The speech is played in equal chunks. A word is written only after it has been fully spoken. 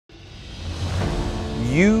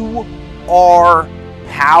You are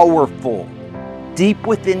powerful. Deep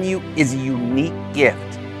within you is a unique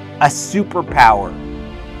gift, a superpower.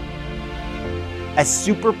 A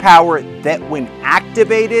superpower that when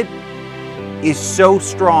activated is so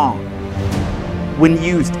strong. When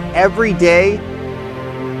used every day,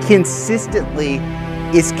 consistently,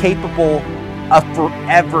 is capable of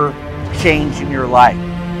forever changing your life.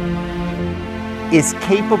 Is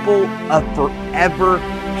capable of forever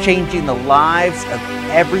changing the lives of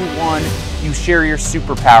everyone you share your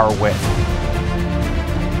superpower with.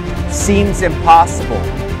 Seems impossible.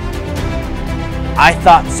 I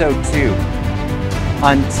thought so too,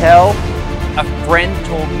 until a friend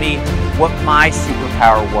told me what my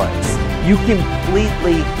superpower was. You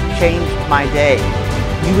completely changed my day.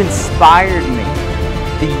 You inspired me.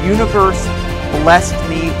 The universe blessed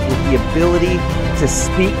me with the ability to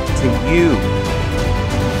speak to you,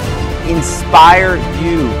 inspire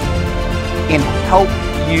you, and help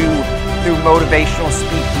you through motivational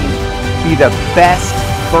speaking be the best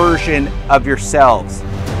version of yourselves.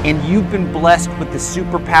 And you've been blessed with the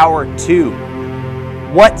superpower too.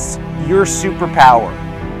 What's your superpower?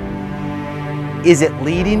 Is it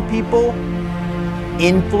leading people,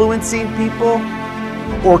 influencing people,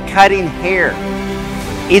 or cutting hair?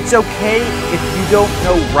 It's okay if you don't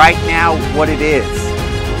know right now what it is.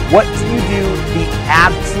 What do you do the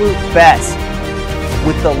absolute best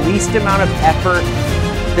with the least amount of effort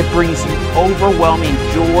that brings you overwhelming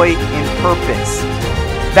joy and purpose?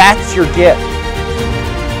 That's your gift.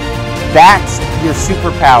 That's your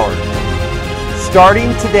superpower. Starting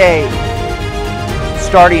today,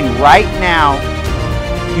 starting right now,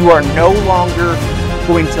 you are no longer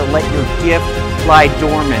going to let your gift lie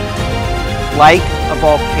dormant like a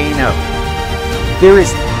volcano. There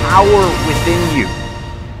is power within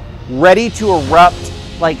you, ready to erupt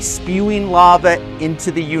like spewing lava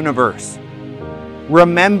into the universe.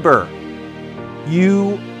 Remember,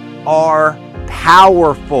 you are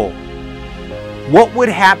powerful. What would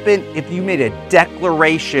happen if you made a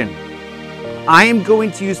declaration? I am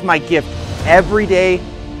going to use my gift every day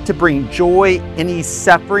to bring joy and ease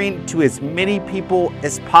suffering to as many people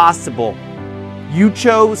as possible. You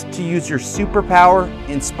chose to use your superpower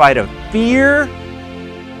in spite of fear,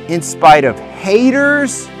 in spite of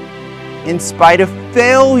haters, in spite of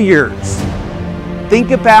failures.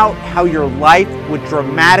 Think about how your life would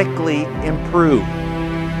dramatically improve.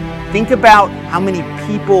 Think about how many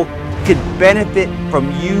people could benefit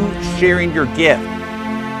from you sharing your gift.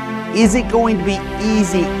 Is it going to be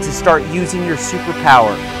easy to start using your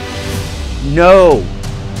superpower? No.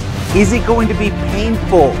 Is it going to be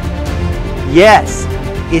painful? Yes,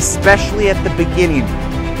 especially at the beginning,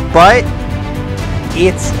 but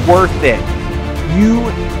it's worth it. You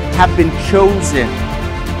have been chosen.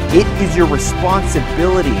 It is your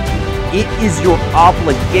responsibility. It is your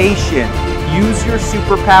obligation. Use your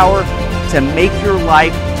superpower to make your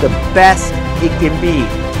life the best it can be.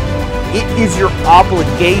 It is your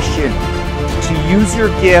obligation to use your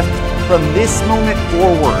gift from this moment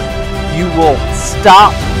forward. You will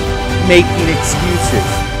stop making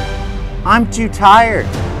excuses. I'm too tired.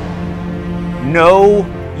 No,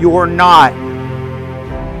 you're not.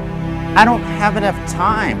 I don't have enough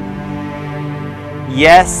time.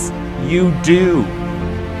 Yes, you do.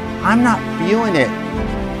 I'm not feeling it.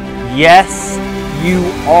 Yes, you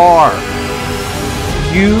are.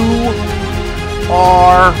 You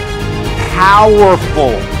are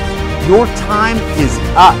powerful. Your time is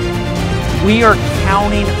up. We are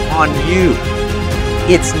counting on you.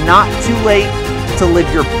 It's not too late to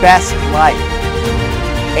live your best life.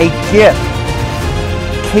 A gift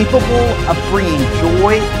capable of bringing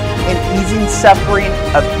joy and easing suffering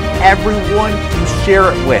of everyone you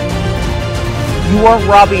share it with. You are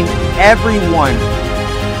robbing everyone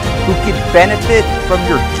who could benefit from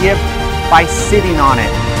your gift by sitting on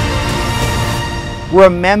it.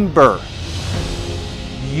 Remember,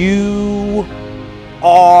 you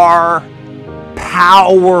are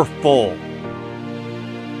powerful.